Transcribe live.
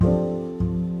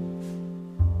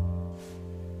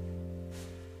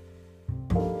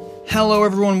Hello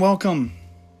everyone, welcome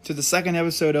to the second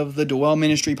episode of the Dwell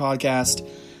Ministry podcast.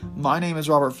 My name is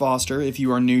Robert Foster. If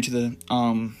you are new to the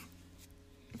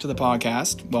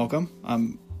podcast, welcome.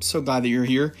 I'm so glad that you're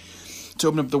here to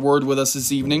open up the word with us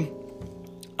this evening.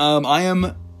 I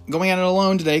am going at it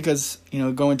alone today because,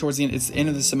 going towards the end, it's the end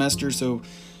of the semester, so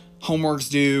homework's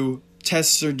due,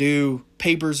 tests are due,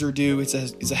 papers are due. It's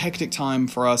a hectic time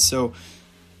for us. So,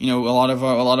 a lot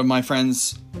of my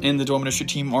friends in the Dwell Ministry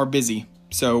team are busy,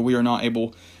 so we are not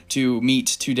able to meet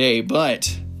today.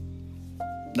 But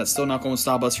that's still not going to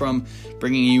stop us from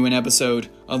bringing you an episode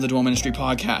of the Dwell Ministry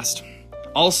podcast.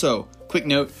 Also, quick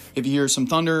note, if you hear some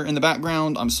thunder in the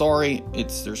background, I'm sorry,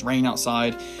 there's rain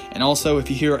outside. And also, if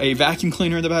you hear a vacuum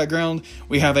cleaner in the background,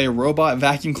 we have a robot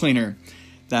vacuum cleaner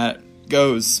that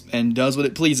goes and does what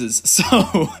it pleases.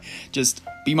 So, just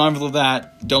be mindful of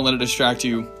that. Don't let it distract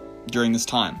you during this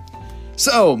time.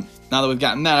 So, now that we've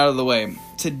gotten that out of the way,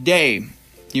 today,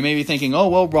 you may be thinking, oh,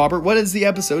 well, Robert, what is the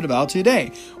episode about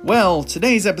today? Well,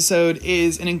 today's episode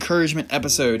is an encouragement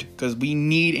episode because we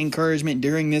need encouragement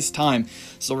during this time.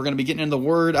 So we're going to be getting into the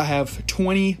Word. I have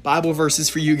 20 Bible verses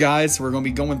for you guys. So we're going to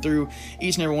be going through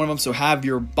each and every one of them. So have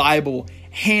your Bible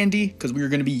handy because we are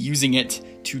going to be using it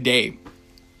today.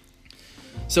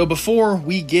 So before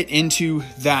we get into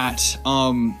that,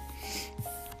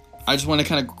 I just want to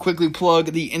kind of quickly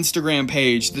plug the Instagram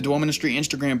page, the Dwell Ministry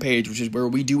Instagram page, which is where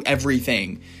we do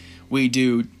everything. We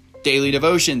do daily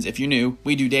devotions. If you're new,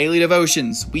 we do daily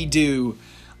devotions. We do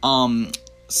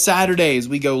Saturdays.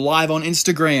 We go live on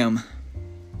Instagram,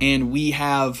 and we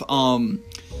have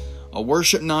a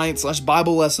worship night /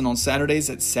 Bible lesson on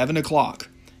Saturdays at 7:00.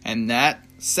 And that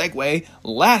segue,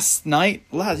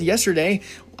 yesterday,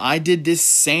 I did this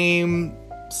same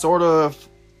sort of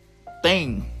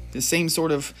thing. The same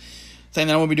sort of thing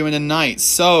that I will be doing tonight.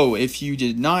 So, if you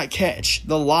did not catch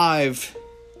the live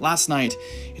last night,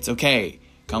 it's okay.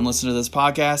 Come listen to this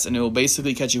podcast, and it will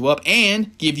basically catch you up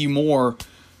and give you more.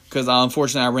 Because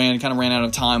unfortunately, I ran out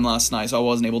of time last night, so I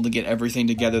wasn't able to get everything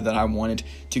together that I wanted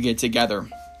to get together.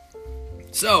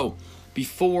 So,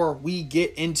 before we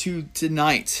get into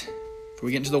tonight, before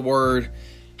we get into the Word,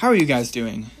 how are you guys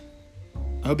doing?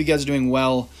 I hope you guys are doing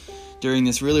well during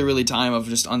this really, really time of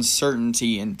just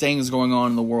uncertainty and things going on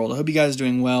in the world. I hope you guys are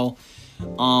doing well.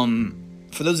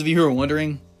 For those of you who are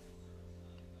wondering,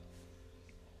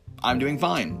 I'm doing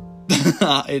fine.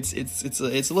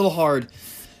 It's a little hard,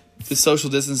 the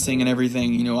social distancing and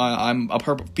everything. I'm a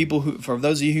for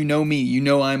those of you who know me,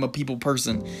 I'm a people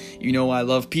person. I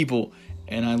love people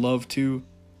and I love to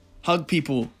hug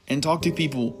people and talk to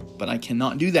people, but I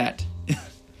cannot do that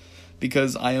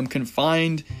because I am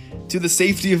confined to the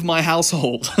safety of my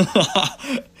household.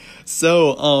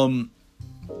 So,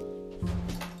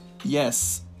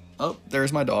 yes. Oh,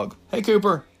 there's my dog. Hey,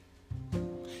 Cooper.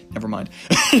 Never mind.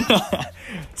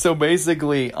 So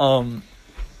basically,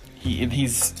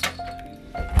 he's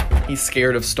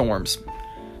scared of storms.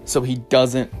 So he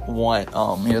doesn't like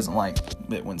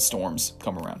it when storms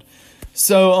come around.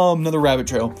 So, another rabbit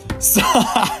trail. So,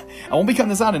 I won't be cutting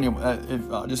this out anymore.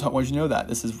 I just want you to know that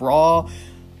this is raw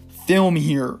film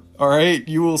here. All right,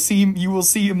 you will see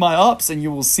my ups and you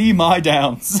will see my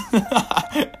downs.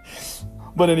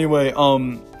 But anyway,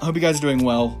 I hope you guys are doing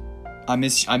well. I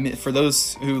miss for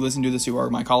those who listen to this who are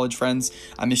my college friends.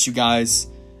 I miss you guys,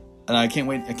 and I can't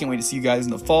wait to see you guys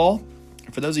in the fall.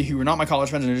 For those of you who are not my college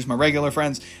friends and are just my regular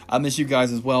friends, I miss you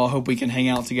guys as well. I hope we can hang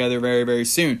out together very, very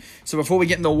soon. So before we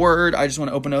get in the Word, I just want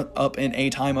to open up in a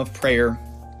time of prayer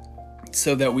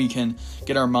so that we can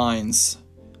get our minds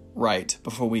right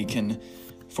before we can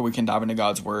dive into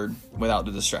God's Word without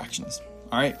the distractions.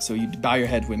 All right, so you bow your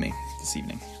head with me this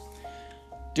evening.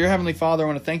 Dear Heavenly Father, I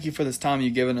want to thank you for this time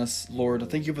you've given us, Lord. I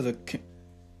thank you for the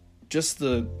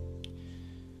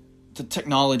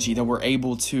technology that we're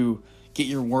able to get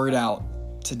your word out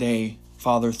today,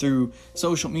 Father, through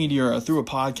social media or through a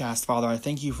podcast, Father. I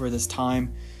thank you for this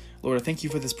time. Lord, I thank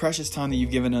you for this precious time that you've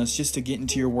given us just to get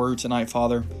into your word tonight,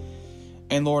 Father.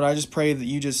 And Lord, I just pray that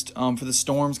you just, for the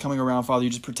storms coming around, Father, you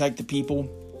just protect the people,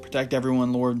 protect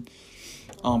everyone, Lord.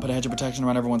 Put a hedge of protection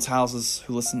around everyone's houses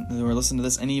who are listening to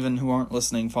this, and even who aren't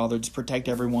listening, Father. Just protect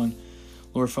everyone,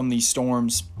 Lord, from these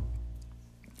storms.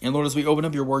 And Lord, as we open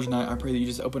up your word tonight, I pray that you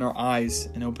just open our eyes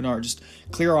and just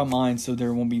clear our minds so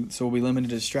we'll be limited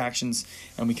to distractions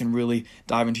and we can really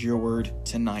dive into your word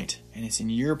tonight. And it's in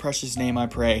your precious name I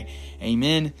pray.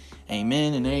 Amen,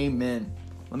 amen, and amen.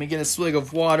 Let me get a swig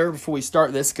of water before we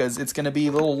start this because it's going to be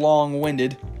a little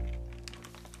long-winded.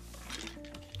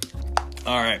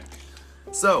 All right.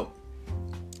 So,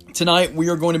 tonight we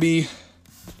are going to be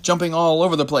jumping all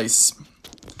over the place.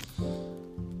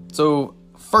 So,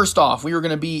 First off, we are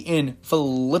going to be in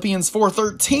Philippians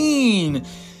 4:13.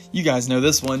 You guys know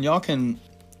this one. Y'all can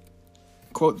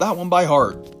quote that one by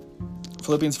heart.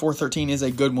 Philippians 4:13 is a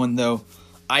good one, though.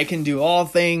 I can do all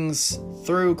things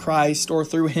through Christ, or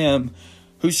through Him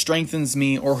who strengthens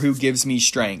me, or who gives me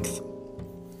strength.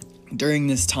 During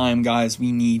this time, guys,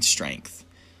 we need strength.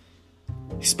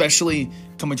 Especially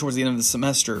coming towards the end of the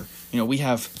semester. We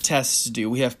have tests due.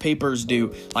 We have papers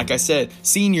due. Like I said,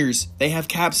 seniors, they have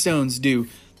capstones due.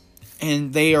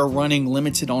 And they are running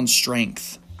limited on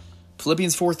strength.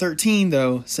 Philippians 4:13,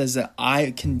 though, says that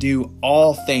I can do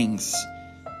all things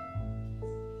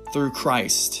through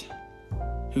Christ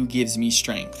who gives me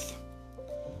strength.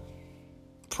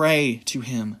 Pray to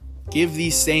Him. Give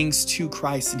these things to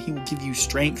Christ, and He will give you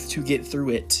strength to get through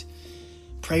it.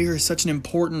 Prayer is such an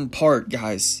important part,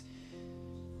 guys,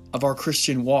 of our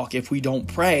Christian walk. If we don't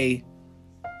pray,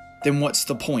 then what's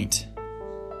the point?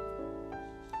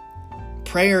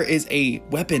 Prayer is a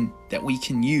weapon that we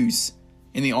can use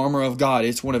in the armor of God.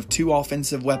 It's one of two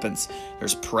offensive weapons.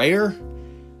 There's prayer,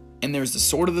 and there's the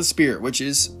sword of the Spirit, which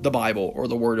is the Bible, or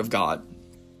the Word of God.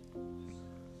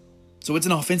 So it's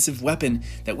an offensive weapon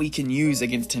that we can use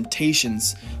against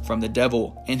temptations from the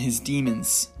devil and his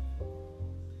demons.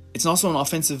 It's also an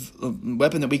offensive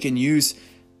weapon that we can use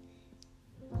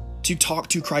to talk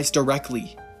to Christ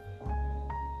directly.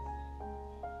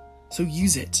 So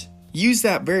use it. Use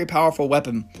that very powerful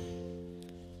weapon.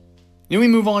 Then we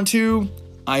move on to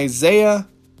Isaiah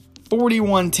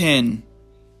 41:10.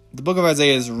 The book of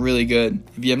Isaiah is really good.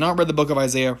 If you have not read the book of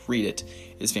Isaiah, read it.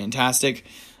 It's fantastic.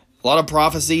 A lot of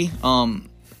prophecy.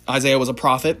 Isaiah was a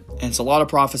prophet, and it's a lot of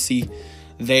prophecy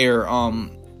there.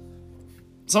 Some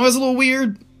of it's a little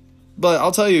weird, but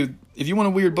I'll tell you, if you want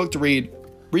a weird book to read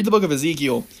the book of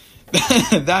Ezekiel.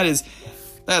 That's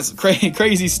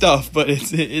crazy stuff, but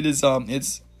it's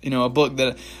a book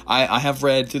that I have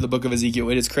read through the book of Ezekiel.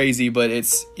 It is crazy, but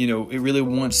it's it really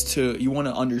you want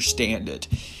to understand it.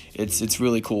 It's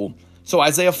really cool. So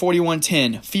Isaiah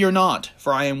 41:10, fear not,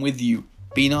 for I am with you.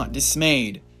 Be not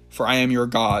dismayed, for I am your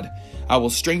God. I will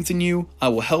strengthen you. I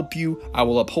will help you. I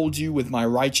will uphold you with my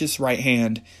righteous right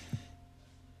hand.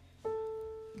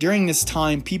 During this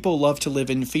time, people love to live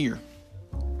in fear.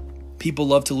 People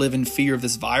love to live in fear of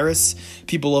this virus.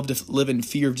 People love to live in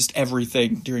fear of just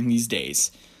everything during these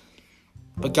days.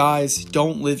 But guys,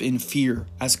 don't live in fear.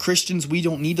 As Christians, we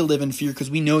don't need to live in fear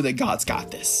because we know that God's got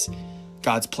this.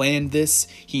 God's planned this.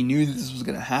 He knew that this was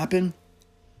going to happen.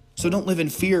 So don't live in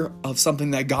fear of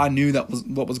something that God knew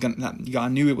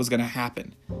God knew it was going to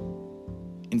happen.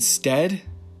 Instead,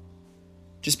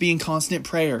 just be in constant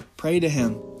prayer. Pray to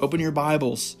Him. Open your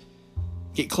Bibles.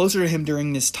 Get closer to Him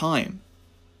during this time.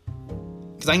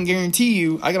 Because I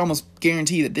can almost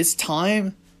guarantee that this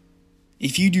time,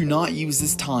 if you do not use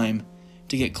this time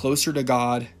to get closer to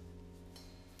God,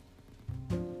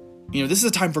 this is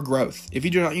a time for growth. If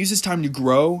you do not use this time to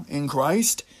grow in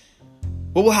Christ,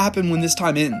 what will happen when this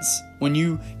time ends? When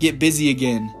you get busy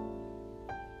again?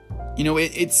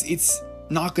 It's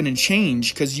not going to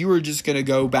change because you are just going to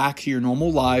go back to your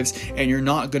normal lives and you're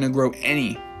not going to grow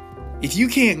any. If you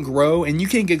can't grow and you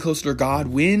can't get closer to God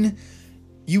when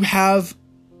you have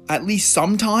at least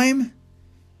some time,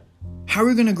 how are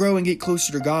you going to grow and get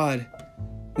closer to God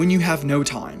when you have no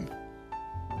time?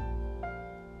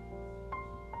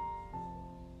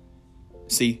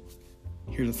 See,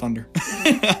 hear the thunder.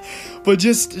 But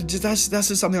just that's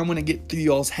just something I want to get through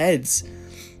y'all's heads.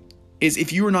 Is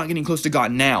if you are not getting close to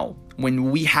God now,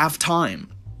 when we have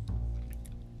time.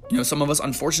 Some of us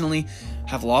unfortunately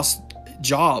have lost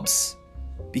jobs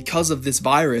because of this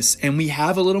virus, and we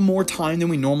have a little more time than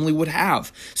we normally would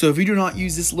have. So if you do not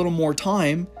use this little more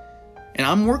time, and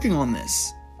I'm working on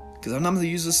this, because I'm not going to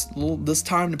use this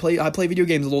time to play. I play video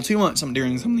games a little too much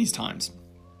during some of these times.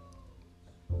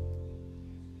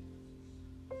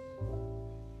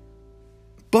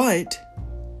 But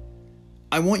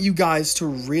I want you guys to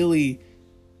really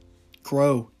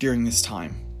grow during this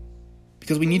time.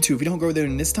 Because we need to. If we don't grow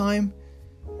during this time,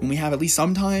 when we have at least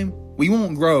some time, we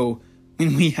won't grow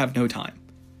when we have no time.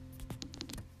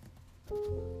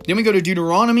 Then we go to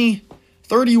Deuteronomy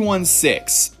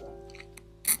 31:6.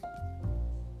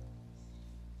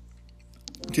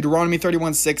 Deuteronomy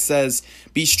 31:6 says,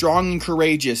 be strong and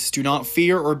courageous. Do not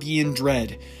fear or be in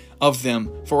dread of them,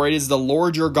 for it is the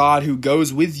Lord your God who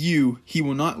goes with you. He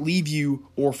will not leave you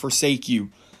or forsake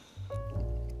you.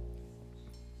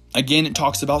 Again, it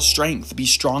talks about strength. Be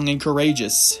strong and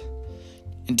courageous.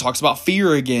 And talks about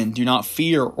fear again. Do not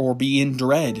fear or be in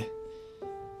dread.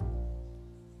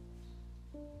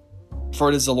 For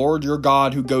it is the Lord your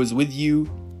God who goes with you.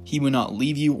 He will not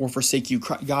leave you or forsake you.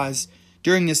 Guys,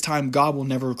 during this time,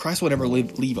 Christ will never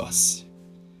leave us.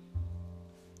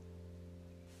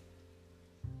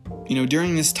 You know,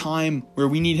 during this time where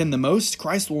we need him the most,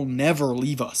 Christ will never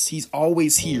leave us. He's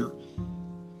always here.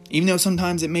 Even though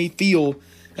sometimes it may feel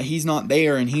that he's not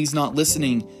there and he's not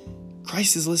listening,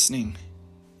 Christ is listening.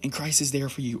 And Christ is there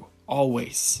for you,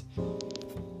 always.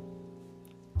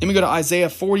 Then we go to Isaiah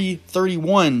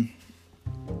 40:31.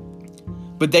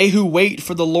 But they who wait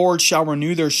for the Lord shall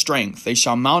renew their strength. They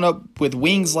shall mount up with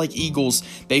wings like eagles.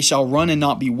 They shall run and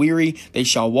not be weary. They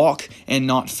shall walk and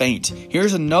not faint.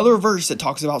 Here's another verse that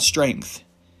talks about strength.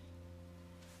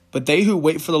 But they who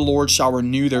wait for the Lord shall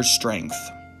renew their strength.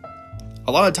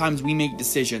 A lot of times we make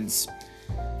decisions.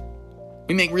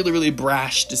 We make really, really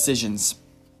brash decisions.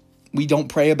 We don't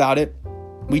pray about it.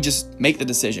 We just make the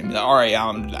decision. All right,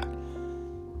 I'm going to do that.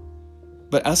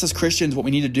 But us as Christians, what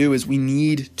we need to do is we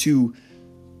need to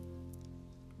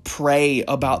pray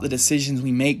about the decisions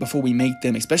we make before we make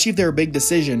them, especially if they're a big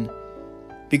decision,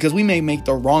 because we may make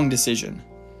the wrong decision.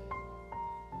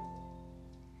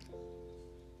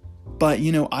 But,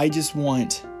 you know, I just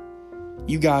want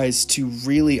you guys to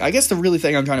really, I guess the really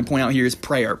thing I'm trying to point out here is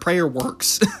prayer. Prayer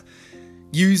works.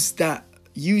 Use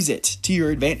it to your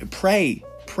advantage. Pray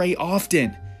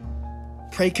often.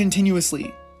 Pray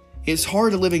continuously. It's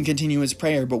hard to live in continuous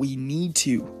prayer, but we need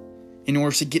to in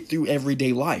order to get through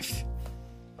everyday life.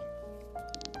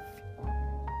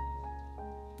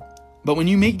 But when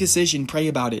you make a decision, pray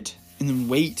about it and then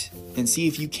wait and see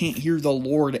if you can't hear the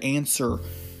Lord answer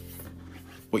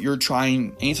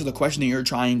the question that you're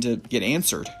trying to get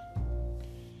answered.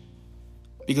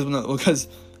 Because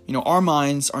you know, our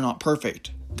minds are not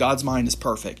perfect. God's mind is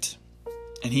perfect.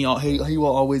 And he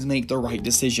will always make the right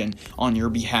decision on your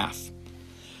behalf.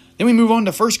 Then we move on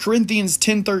to 1 Corinthians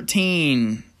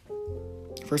 10:13.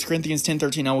 1 Corinthians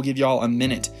 10:13. I will give y'all a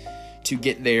minute to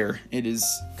get there. It is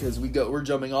because we're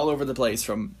jumping all over the place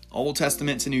from Old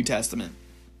Testament to New Testament.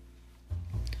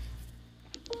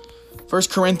 1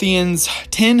 Corinthians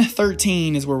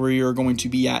 10:13 is where we are going to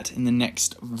be at in the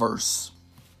next verse.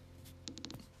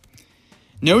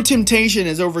 No temptation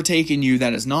has overtaken you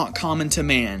that is not common to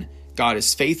man. God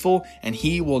is faithful, and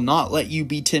he will not let you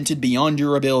be tempted beyond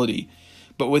your ability.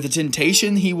 But with the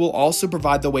temptation, he will also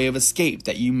provide the way of escape,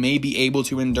 that you may be able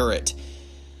to endure it.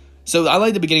 So I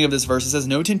like the beginning of this verse. It says,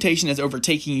 no temptation is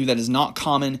overtaking you that is not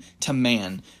common to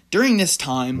man. During this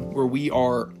time where we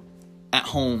are at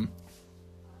home,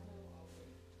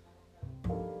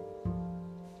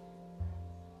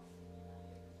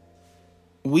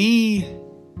 we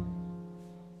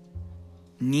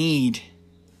need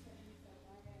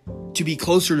to be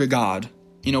closer to God.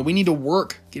 You know, we need to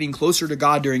work getting closer to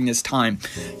God during this time,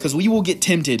 because we will get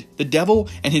tempted. The devil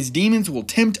and his demons will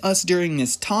tempt us during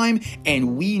this time,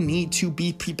 and we need to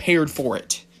be prepared for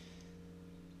it.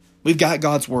 We've got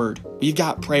God's word. We've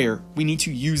got prayer. We need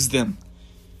to use them.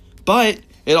 But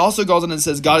it also goes on and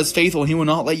says, God is faithful, and he will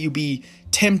not let you be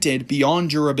tempted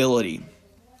beyond your ability.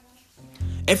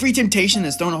 Every temptation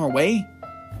that's thrown our way,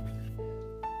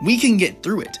 we can get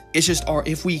through it. It's just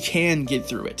if we can get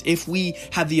through it. If we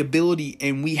have the ability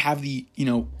and we have the,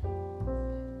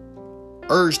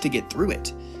 urge to get through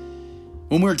it.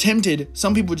 When we're tempted,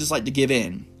 some people just like to give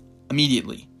in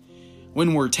immediately.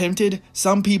 When we're tempted,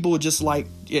 some people just like,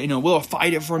 we'll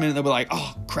fight it for a minute. They'll be like,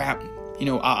 oh crap, and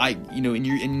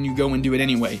you go and do it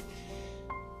anyway.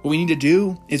 What we need to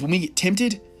do is when we get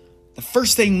tempted, the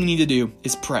first thing we need to do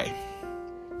is pray.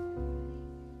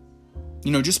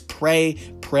 Just pray,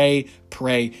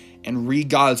 and read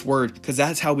God's word, because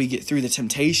that's how we get through the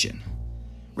temptation.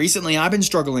 Recently, I've been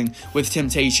struggling with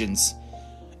temptations,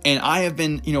 and I have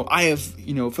been,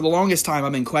 for the longest time,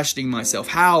 I've been questioning myself.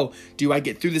 How do I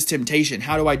get through this temptation?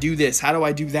 How do I do this? How do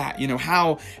I do that?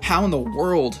 How in the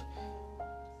world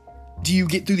do you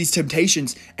get through these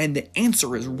temptations? And the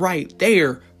answer is right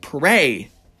there. Pray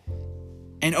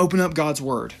and open up God's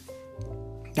word.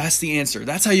 That's the answer.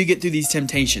 That's how you get through these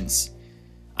temptations.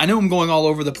 I know I'm going all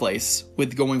over the place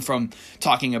with going from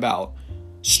talking about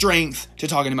strength to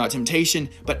talking about temptation,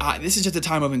 but this is just a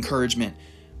time of encouragement.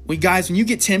 When you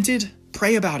get tempted,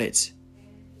 pray about it.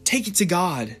 Take it to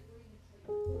God.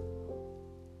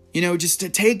 Just to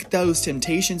take those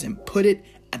temptations and put it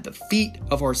at the feet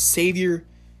of our Savior,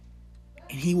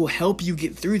 and he will help you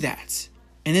get through that.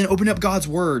 And then open up God's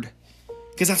word,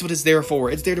 because that's what it's there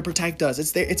for. It's there to protect us.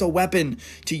 It's a weapon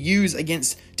to use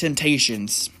against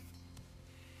temptations.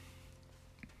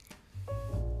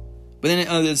 But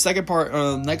then the second part,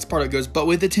 next part, it goes, but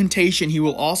with the temptation, he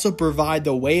will also provide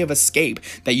the way of escape,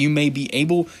 that you may be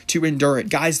able to endure it.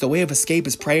 Guys, the way of escape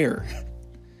is prayer.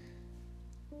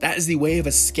 That is the way of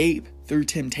escape through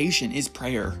temptation, is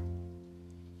prayer.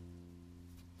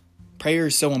 Prayer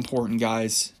is so important,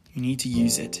 guys. You need to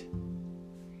use it.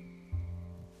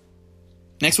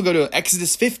 Next, we'll go to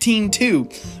Exodus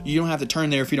 15:2. You don't have to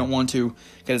turn there if you don't want to,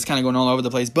 because it's kind of going all over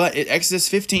the place. But Exodus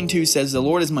 15:2 says, "The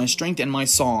Lord is my strength and my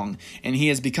song, and he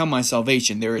has become my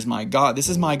salvation. There is my God. This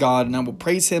is my God, and I will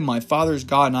praise him, my father's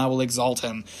God, and I will exalt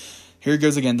him." Here it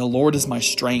goes again. The Lord is my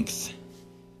strength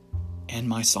and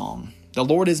my song. The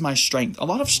Lord is my strength. A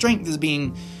lot of strength is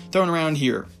being thrown around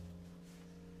here.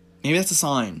 Maybe that's a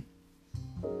sign.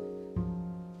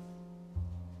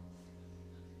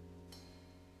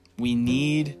 We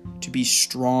need to be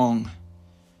strong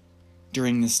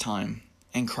during this time,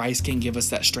 and Christ can give us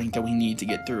that strength that we need to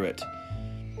get through it.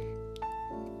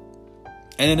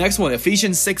 And the next one,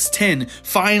 Ephesians 6:10,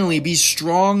 finally be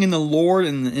strong in the Lord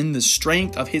and in the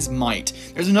strength of his might.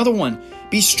 There's another one,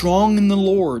 be strong in the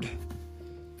Lord.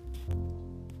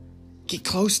 Get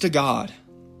close to God.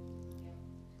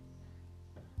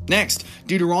 Next,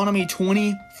 Deuteronomy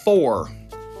 24.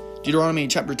 Deuteronomy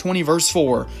chapter 20 verse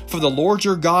 4. For the Lord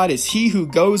your God is he who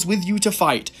goes with you to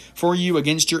fight for you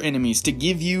against your enemies, to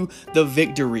give you the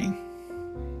victory.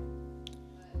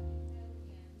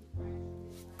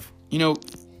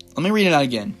 Let me read it out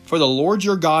again. For the Lord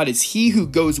your God is he who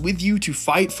goes with you to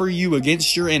fight for you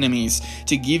against your enemies,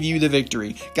 to give you the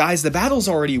victory. Guys, the battle's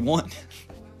already won.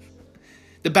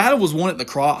 The battle was won at the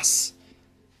cross.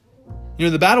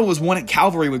 The battle was won at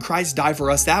Calvary when Christ died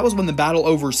for us. That was when the battle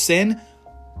over sin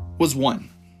was won.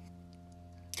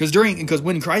 Because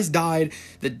when Christ died,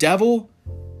 the devil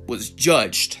was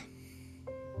judged.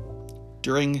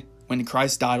 When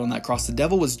Christ died on that cross, the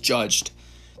devil was judged.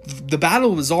 The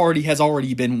battle has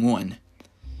already been won.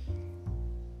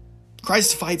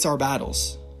 Christ fights our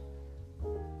battles.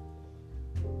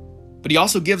 But he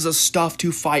also gives us stuff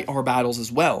to fight our battles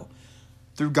as well.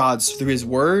 Through his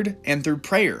word and through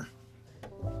prayer.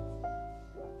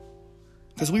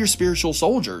 Because we are spiritual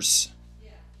soldiers.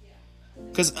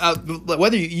 Because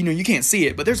whether you can't see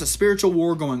it, but there's a spiritual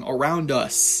war going around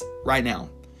us right now.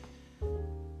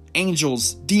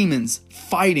 Angels, demons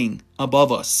fighting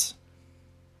above us.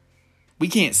 We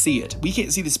can't see it. We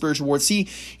can't see the spiritual war. See,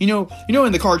 in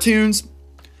the cartoons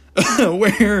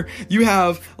where you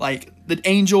have like the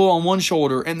angel on one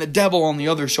shoulder and the devil on the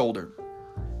other shoulder.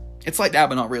 It's like that,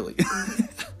 but not really.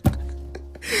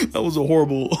 That was a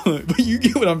horrible, but you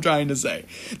get what I'm trying to say.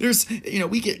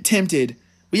 We get tempted.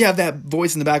 We have that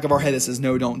voice in the back of our head that says,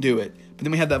 no, don't do it. But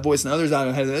then we have that voice on the other side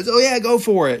of our head that says, oh yeah, go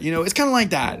for it. It's kind of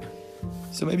like that.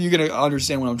 So maybe you're going to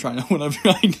understand what I'm trying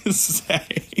to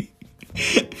say.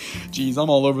 Jeez, I'm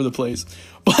all over the place.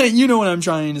 But you know what I'm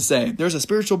trying to say. There's a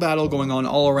spiritual battle going on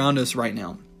all around us right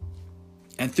now.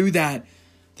 And through that,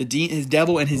 his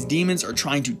devil and his demons are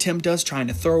trying to tempt us, trying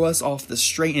to throw us off the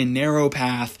straight and narrow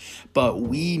path. But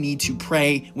we need to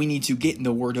pray. We need to get in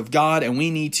the Word of God. And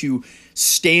we need to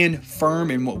stand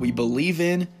firm in what we believe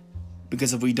in.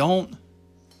 Because if we don't,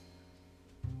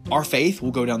 our faith will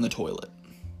go down the toilet.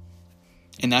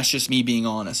 And that's just me being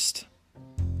honest.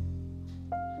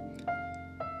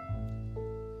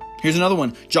 Here's another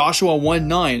one. Joshua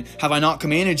 1:9. Have I not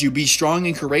commanded you? Be strong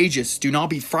and courageous. Do not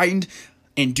be frightened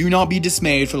and do not be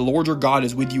dismayed, for the Lord your God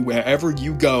is with you wherever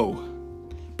you go.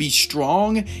 Be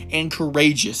strong and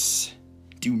courageous.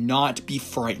 Do not be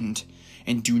frightened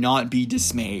and do not be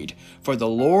dismayed, for the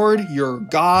Lord your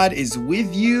God is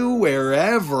with you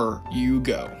wherever you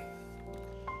go.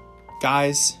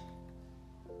 Guys,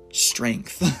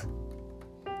 strength.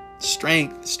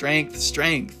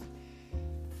 Strength.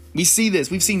 We see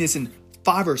this. We've seen this in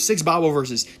 5 or 6 Bible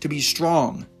verses. To be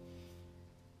strong.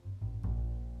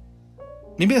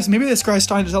 Maybe that's Christ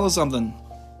trying to tell us something.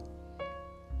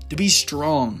 To be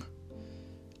strong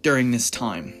during this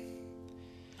time.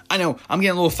 I know, I'm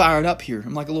getting a little fired up here.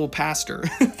 I'm like a little pastor.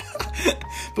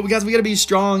 But guys, we got to be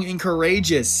strong and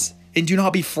courageous. And do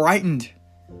not be frightened.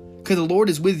 Because the Lord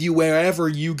is with you wherever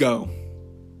you go.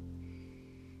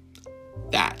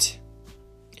 That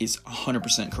is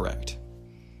 100% correct.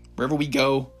 Wherever we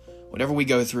go, whatever we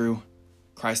go through,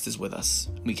 Christ is with us.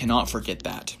 We cannot forget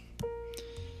that.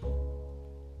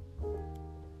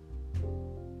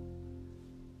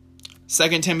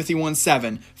 Second Timothy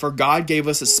 1:7. For God gave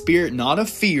us a spirit not of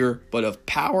fear, but of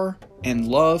power and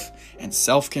love and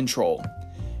self-control.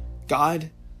 God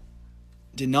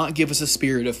did not give us a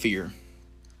spirit of fear.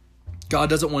 God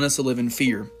doesn't want us to live in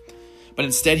fear. But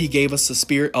instead, he gave us a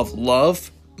spirit of love,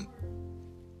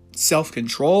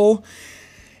 self-control,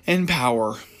 and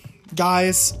power.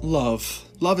 Guys, love.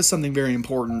 Love is something very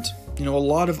important. A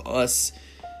lot of us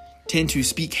tend to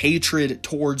speak hatred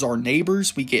towards our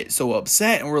neighbors. We get so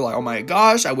upset and we're like, oh my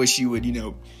gosh, I wish you would,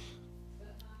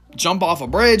 jump off a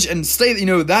bridge and stay,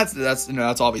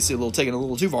 that's obviously taken a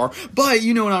little too far, but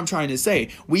you know what I'm trying to say.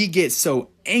 We get so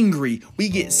angry, we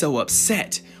get so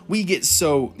upset, we get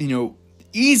so,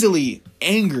 easily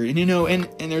angered, and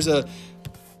there's a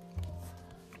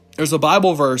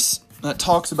Bible verse that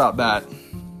talks about that.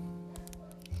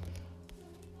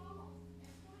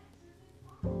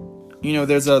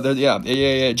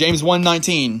 James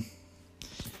 1:19.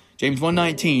 James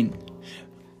 1:19.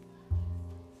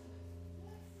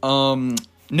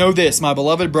 Know this, my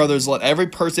beloved brothers, let every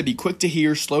person be quick to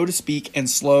hear, slow to speak, and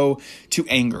slow to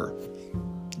anger.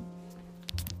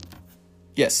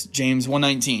 Yes, James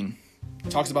 1:19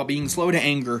 talks about being slow to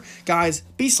anger. Guys,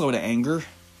 be slow to anger.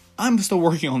 I'm still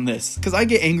working on this because I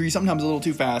get angry sometimes a little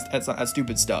too fast at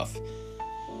stupid stuff.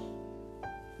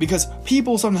 Because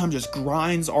people sometimes just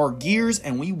grinds our gears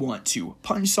and we want to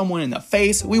punch someone in the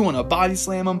face. We want to body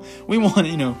slam them. We want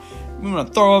to, we want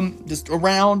to throw them just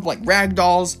around like rag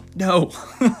dolls. No,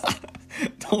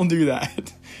 don't do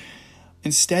that.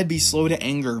 Instead, be slow to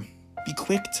anger. Be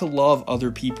quick to love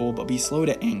other people, but be slow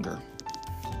to anger.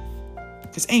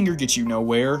 Because anger gets you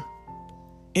nowhere.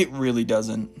 It really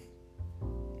doesn't.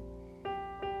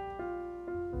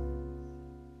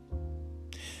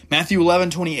 Matthew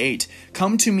 11:28.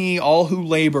 Come to me, all who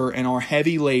labor and are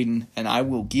heavy laden, and I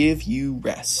will give you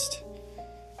rest.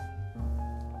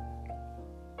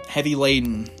 Heavy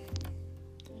laden.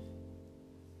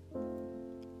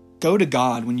 Go to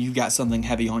God when you've got something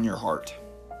heavy on your heart.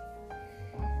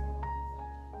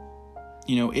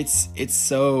 It's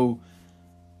so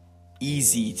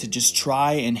easy to just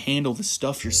try and handle the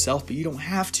stuff yourself, but you don't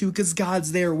have to because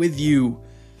God's there with you.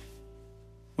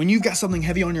 When you've got something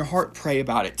heavy on your heart, pray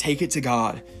about it. Take it to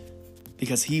God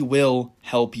because He will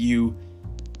help you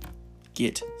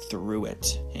get through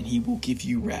it and He will give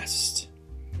you rest.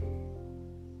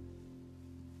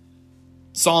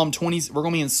 Psalm 20, we're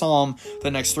going to be in Psalm,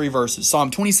 the next 3 verses. Psalm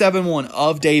 27:1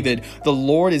 of David. The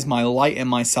Lord is my light and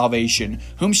my salvation.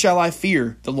 Whom shall I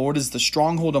fear? The Lord is the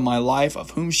stronghold of my life.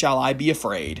 Of whom shall I be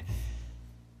afraid?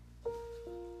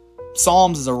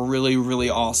 Psalms is a really, really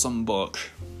awesome book.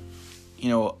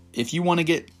 If you want to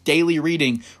get daily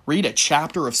reading, read a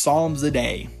chapter of Psalms a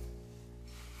day.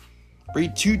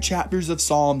 Read 2 chapters of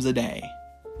Psalms a day.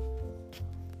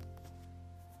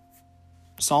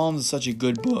 Psalms is such a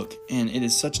good book, and it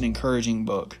is such an encouraging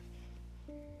book.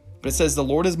 But it says, the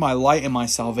Lord is my light and my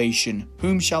salvation.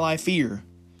 Whom shall I fear?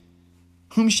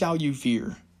 Whom shall you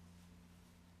fear?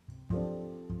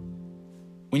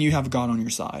 When you have God on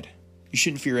your side, you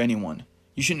shouldn't fear anyone.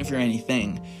 You shouldn't fear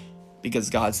anything.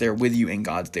 Because God's there with you and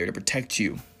God's there to protect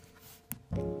you.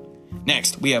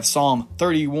 Next, we have Psalm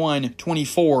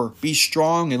 31:24. Be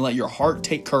strong and let your heart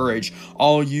take courage.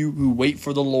 All you who wait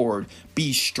for the Lord,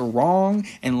 be strong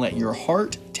and let your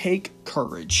heart take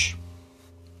courage.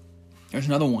 There's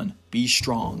another one. Be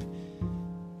strong.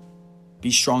 Be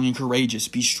strong and courageous.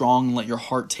 Be strong and let your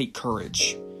heart take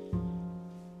courage.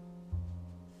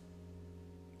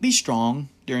 Be strong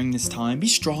during this time. Be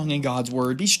strong in God's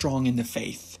word. Be strong in the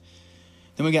faith.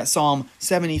 Then we got Psalm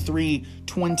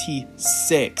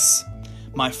 73:26.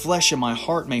 My flesh and my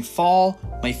heart may fail,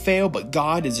 but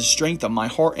God is the strength of my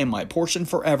heart and my portion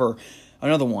forever.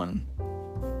 Another one.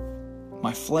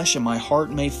 My flesh and my heart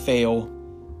may fail,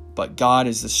 but God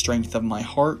is the strength of my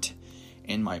heart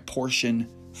and my portion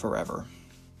forever.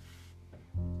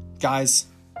 Guys,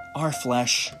 our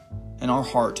flesh and our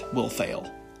heart will fail.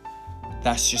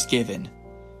 That's just given.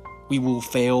 We will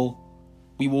fail.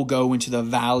 We will go into the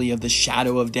valley of the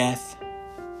shadow of death.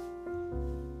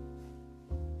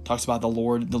 Talks about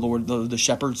the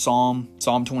shepherd psalm,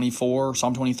 Psalm 24,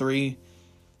 Psalm 23.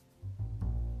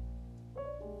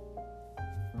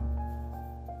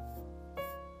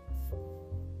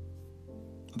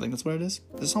 I think that's what it is.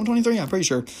 Is it Psalm 23? I'm pretty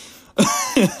sure.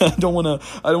 I don't want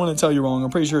to tell you wrong.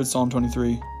 I'm pretty sure it's Psalm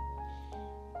 23.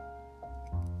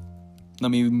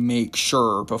 Let me make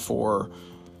sure before.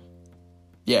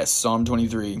 Yes, Psalm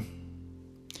 23.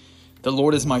 The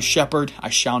Lord is my shepherd, I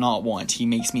shall not want. He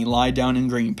makes me lie down in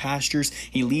green pastures.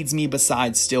 He leads me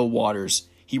beside still waters.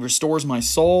 He restores my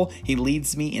soul. He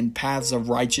leads me in paths of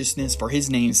righteousness for His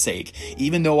name's sake.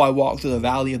 Even though I walk through the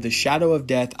valley of the shadow of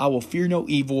death, I will fear no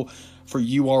evil, for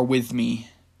you are with me.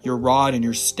 Your rod and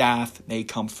your staff, they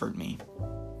comfort me.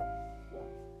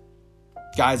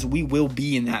 Guys, we will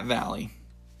be in that valley.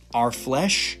 Our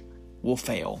flesh will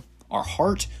fail. Our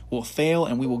heart will fail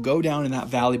and we will go down in that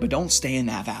valley, but don't stay in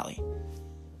that valley.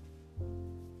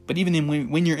 But even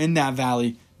when you're in that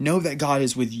valley, know that God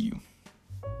is with you.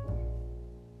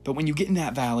 But when you get in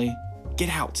that valley, get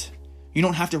out. You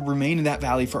don't have to remain in that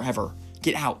valley forever.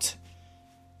 Get out.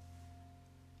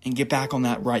 And get back on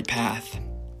that right path.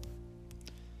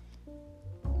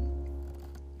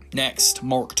 Next,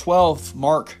 Mark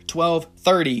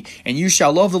 12:30. And you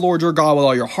shall love the Lord your God with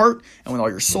all your heart, and with all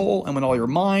your soul, and with all your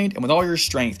mind, and with all your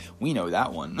strength. We know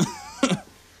that one.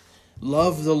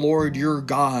 Love the Lord your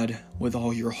God with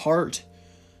all your heart,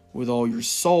 with all your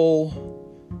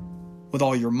soul, with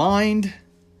all your mind,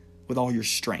 with all your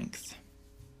strength.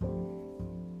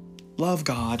 Love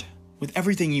God with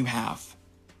everything you have.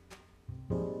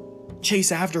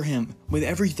 Chase after him with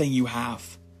everything you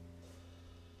have.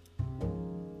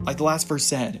 Like the last verse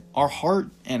said, our heart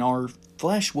and our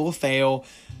flesh will fail,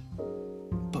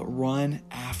 but run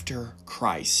after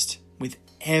Christ with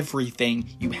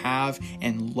everything you have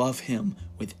and love him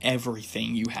with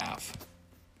everything you have.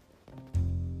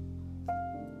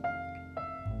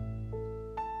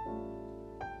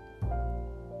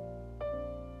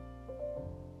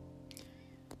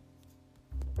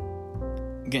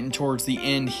 Getting towards the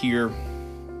end here,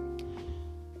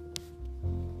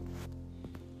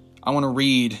 I want to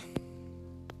read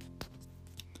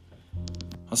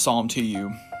a psalm to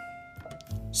you.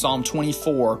 Psalm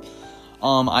 24.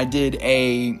 I did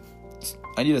a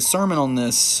sermon on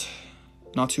this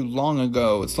not too long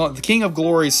ago. It's the King of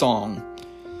Glory psalm,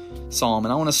 and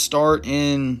I want to start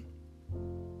in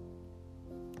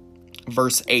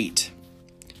verse 8.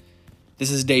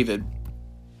 This is David.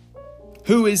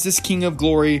 Who is this King of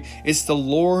Glory? It's the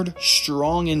Lord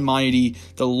strong and mighty,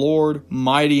 the Lord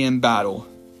mighty in battle.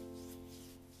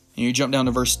 And you jump down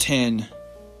to verse 10.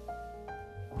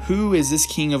 Who is this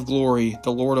King of Glory?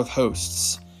 The Lord of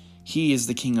hosts. He is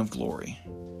the King of Glory.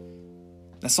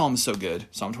 That psalm is so good.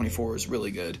 Psalm 24 is really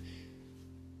good.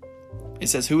 It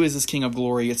says, who is this King of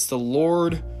Glory? It's the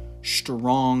Lord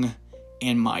strong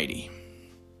and mighty.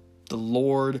 The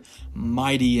Lord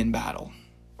mighty in battle.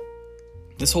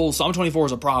 This whole Psalm 24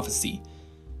 is a prophecy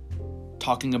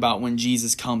talking about when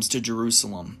Jesus comes to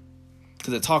Jerusalem.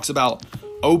 Because it talks about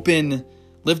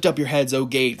lift up your heads, O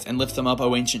gates, and lift them up,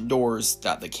 O ancient doors,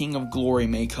 that the King of Glory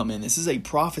may come in. This is a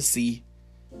prophecy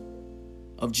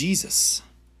of Jesus,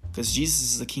 because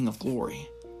Jesus is the King of Glory.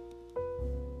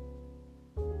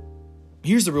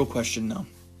 Here's the real question, though.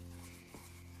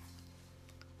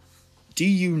 Do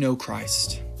you know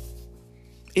Christ?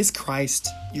 Is Christ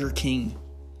your King?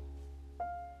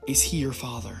 Is he your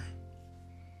Father?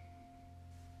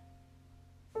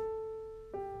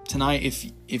 Tonight,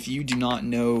 if you do not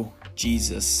know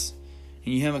Jesus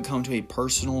and you haven't come to a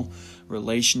personal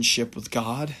relationship with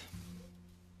God,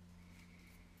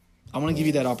 I want to give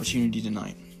you that opportunity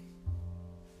tonight.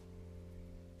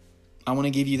 I want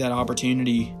to give you that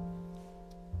opportunity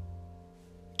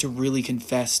to really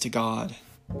confess to God.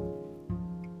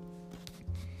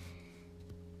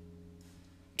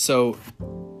 So,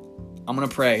 I'm going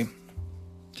to pray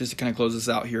just to kind of close this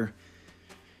out here.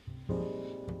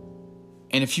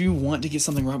 And if you want to get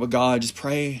something right with God, just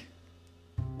pray.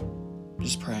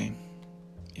 Just pray.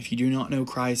 If you do not know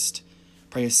Christ,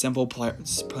 pray a simple prayer.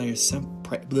 Pray a simple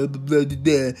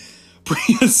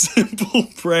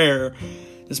prayer.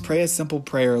 Just pray a simple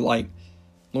prayer like,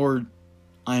 Lord,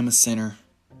 I am a sinner,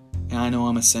 and I know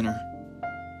I'm a sinner.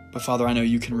 But Father, I know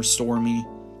you can restore me.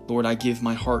 Lord, I give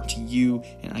my heart to you,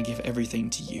 and I give everything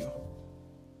to you.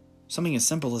 Something as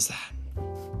simple as that.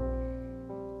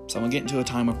 So I'm going to get into a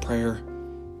time of prayer.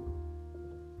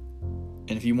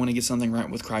 And if you want to get something right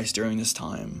with Christ during this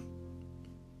time,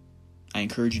 I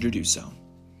encourage you to do so.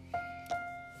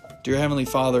 Dear Heavenly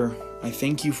Father, I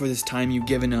thank you for this time you've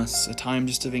given us, a time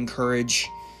just to encourage.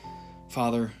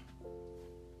 Father,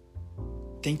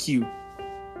 thank you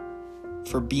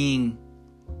for giving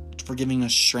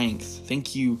us strength.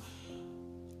 Thank you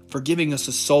for giving us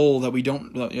a soul that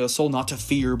a soul not to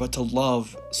fear, but to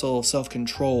love, soul of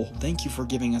self-control. Thank you for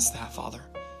giving us that, Father.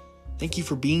 Thank you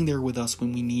for being there with us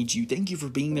when we need you. Thank you for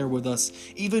being there with us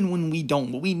even when we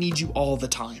don't, but we need you all the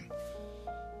time.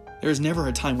 There is never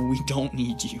a time when we don't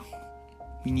need you.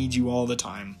 We need you all the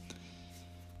time.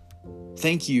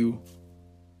 Thank you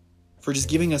for just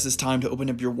giving us this time to open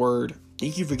up your word.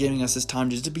 Thank you for giving us this time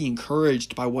just to be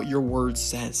encouraged by what your word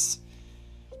says.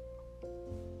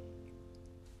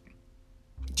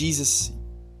 Jesus,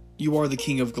 you are the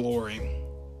King of Glory,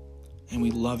 and we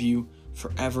love you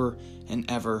forever and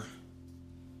ever.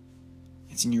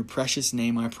 It's in your precious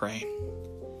name I pray.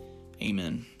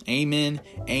 Amen. Amen,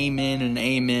 amen, and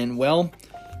amen. Well,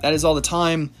 that is all the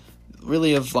time,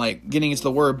 really, of getting into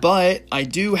the word, but I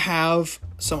do have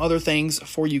some other things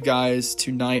for you guys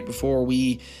tonight before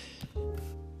we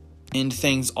end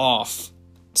things off.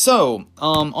 So,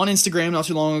 on Instagram not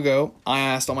too long ago, I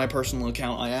asked on my personal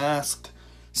account, I asked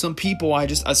some people, I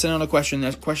sent out a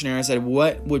questionnaire. I said,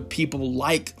 what would people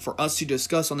like for us to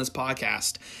discuss on this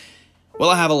podcast? Well,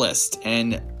 I have a list,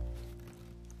 and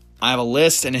I have a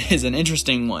list, and it is an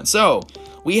interesting one. So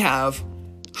we have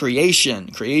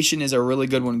creation. Creation is a really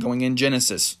good one going in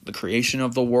Genesis, the creation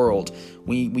of the world.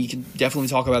 We can definitely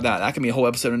talk about that. That can be a whole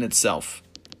episode in itself.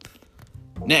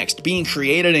 Next, being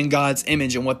created in God's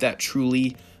image and what that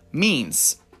truly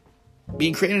means.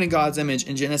 Being created in God's image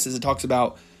in Genesis, it talks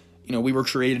about, we were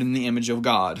created in the image of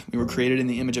God. We were created in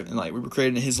the image of, we were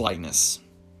created in his likeness.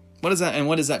 What is that? And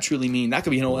what does that truly mean? That could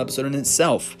be a whole episode in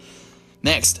itself.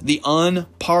 Next, the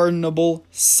unpardonable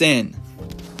sin.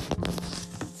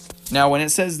 Now, when it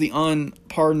says the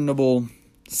unpardonable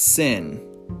sin,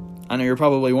 I know you're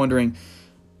probably wondering,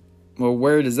 well,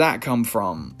 where does that come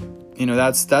from?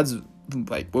 That's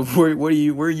like, where are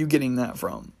you getting that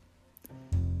from?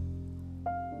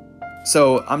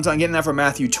 So I'm getting that from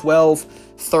Matthew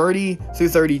 12:30 through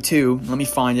 32. Let me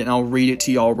find it and I'll read it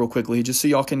to y'all real quickly, just so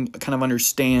y'all can kind of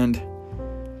understand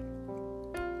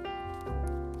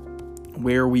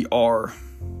where we are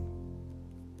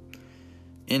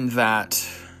in that.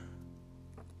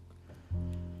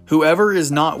 Whoever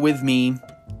is not with me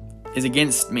is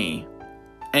against me,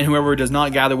 and whoever does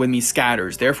not gather with me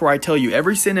scatters. Therefore I tell you,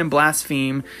 every sin and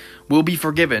blaspheme will be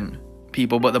forgiven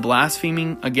people, but the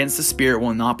blaspheming against the Spirit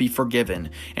will not be forgiven.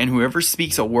 And whoever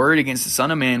speaks a word against the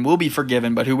Son of Man will be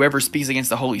forgiven, but whoever speaks against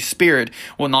the Holy Spirit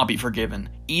will not be forgiven,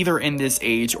 either in this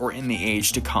age or in the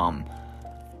age to come.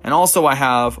 And also I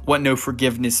have what no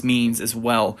forgiveness means as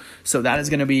well. So that is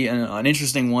going to be an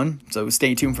interesting one. So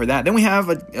stay tuned for that. Then we have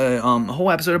a whole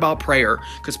episode about prayer,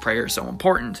 because prayer is so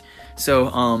important.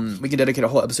 So we can dedicate a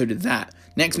whole episode to that.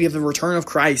 Next, we have the return of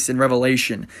Christ in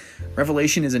Revelation.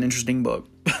 Revelation is an interesting book.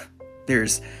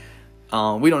 There's,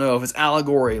 we don't know if it's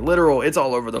allegory, literal, it's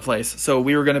all over the place. So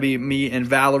me and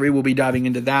Valerie will be diving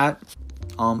into that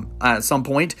at some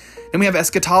point. Then we have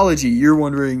eschatology. You're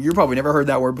wondering, you're probably never heard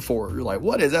that word before. You're like,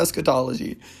 what is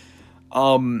eschatology?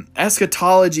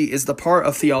 Eschatology is the part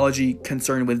of theology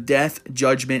concerned with death,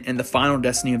 judgment, and the final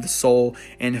destiny of the soul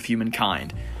and of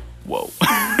humankind. Whoa.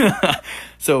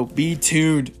 So be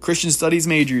tuned. Christian studies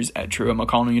majors at Truett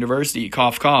McConnell University.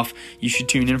 Cough, cough. You should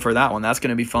tune in for that one. That's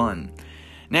going to be fun.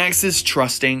 Next is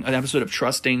an episode of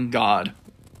Trusting God.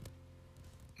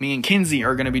 Me and Kinsey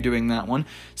are going to be doing that one.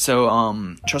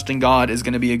 So Trusting God is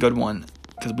going to be a good one,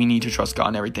 because we need to trust God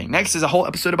and everything. Next is a whole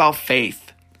episode about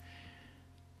faith.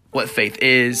 What faith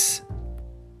is.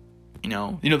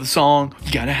 The song,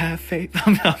 you gotta have faith.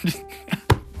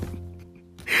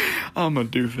 I'm a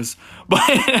doofus.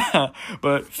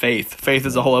 But faith. Faith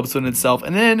is a whole episode in itself.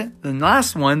 And then the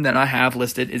last one that I have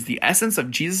listed is the essence of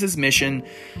Jesus' mission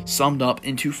summed up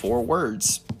into 4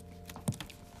 words.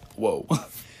 Whoa.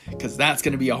 Because that's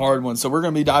going to be a hard one. So we're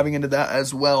going to be diving into that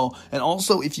as well. And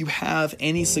also, if you have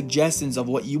any suggestions of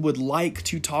what you would like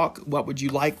to talk, what would you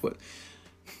like?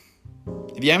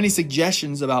 If you have any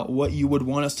suggestions about what you would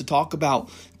want us to talk about,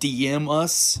 DM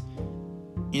us.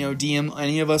 DM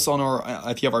any of us on our,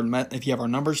 if you have our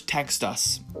numbers, text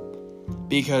us,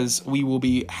 because we will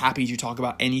be happy to talk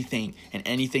about anything and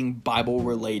anything Bible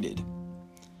related.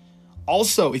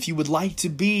 Also, if you would like to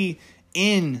be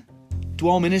in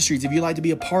Dwell Ministries, if you'd like to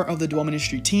be a part of the Dwell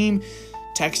Ministry team,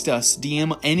 text us,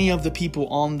 DM any of the people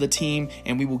on the team,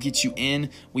 and we will get you in.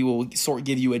 We will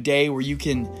give you a day where you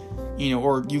can,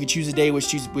 or you can choose a day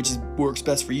which works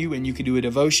best for you, and you can do a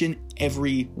devotion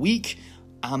every week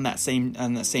on that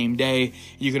same day.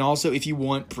 You can also, if you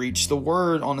want, preach the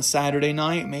word on a Saturday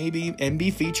night maybe, and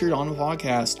be featured on a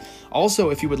podcast.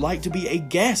 Also, if you would like to be a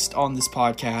guest on this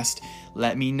podcast,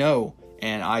 let me know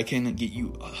and I can get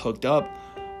you hooked up.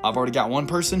 I've already got one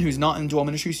person who's not in Dwell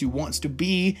Ministries who wants to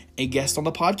be a guest on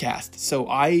the podcast. So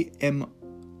I am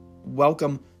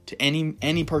welcome to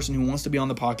any person who wants to be on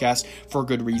the podcast for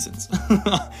good reasons.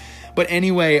 But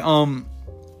anyway,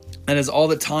 that is all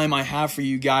the time I have for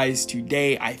you guys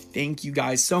today. I thank you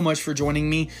guys so much for joining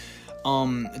me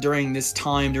during this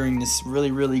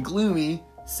really, really gloomy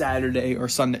Saturday or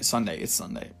Sunday. It's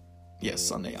Sunday. Yes,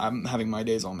 Sunday. I'm having my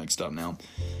days all mixed up now.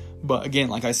 But again,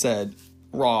 like I said,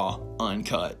 raw,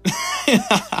 uncut.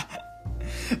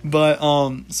 But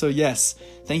so yes,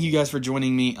 thank you guys for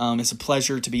joining me. It's a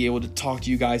pleasure to be able to talk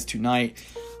to you guys tonight.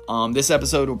 This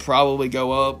episode will probably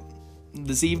go up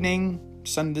this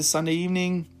Sunday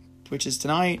evening, which is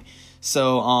tonight.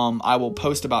 So I will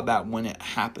post about that when it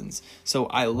happens. So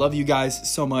I love you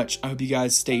guys so much. I hope you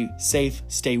guys stay safe,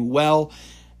 stay well.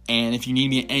 And if you need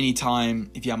me at any time,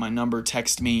 if you have my number,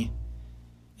 text me.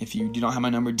 If you do not have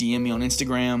my number, DM me on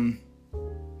Instagram.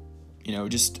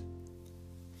 Just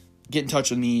get in touch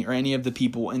with me or any of the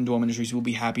people in Dwell Ministries. We'll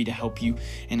be happy to help you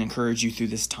and encourage you through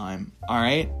this time. All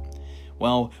right?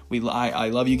 Well, I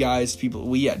love you guys.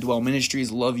 We at Dwell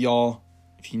Ministries love y'all.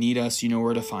 If you need us, you know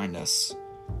where to find us.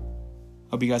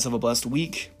 Hope you guys have a blessed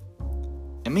week.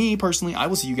 And me, personally, I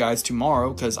will see you guys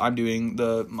tomorrow because I do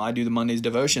the Mondays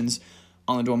devotions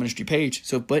on the Dwell Ministry page.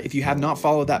 But if you have not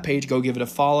followed that page, go give it a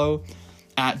follow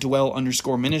at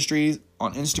Dwell_Ministries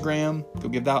on Instagram. Go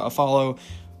give that a follow.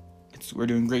 We're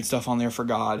doing great stuff on there for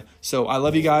God. So I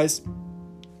love you guys.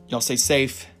 Y'all stay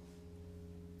safe.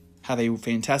 Have a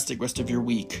fantastic rest of your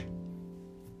week.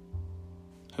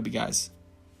 Hope you guys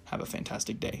have a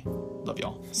fantastic day. Love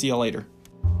y'all. See y'all later.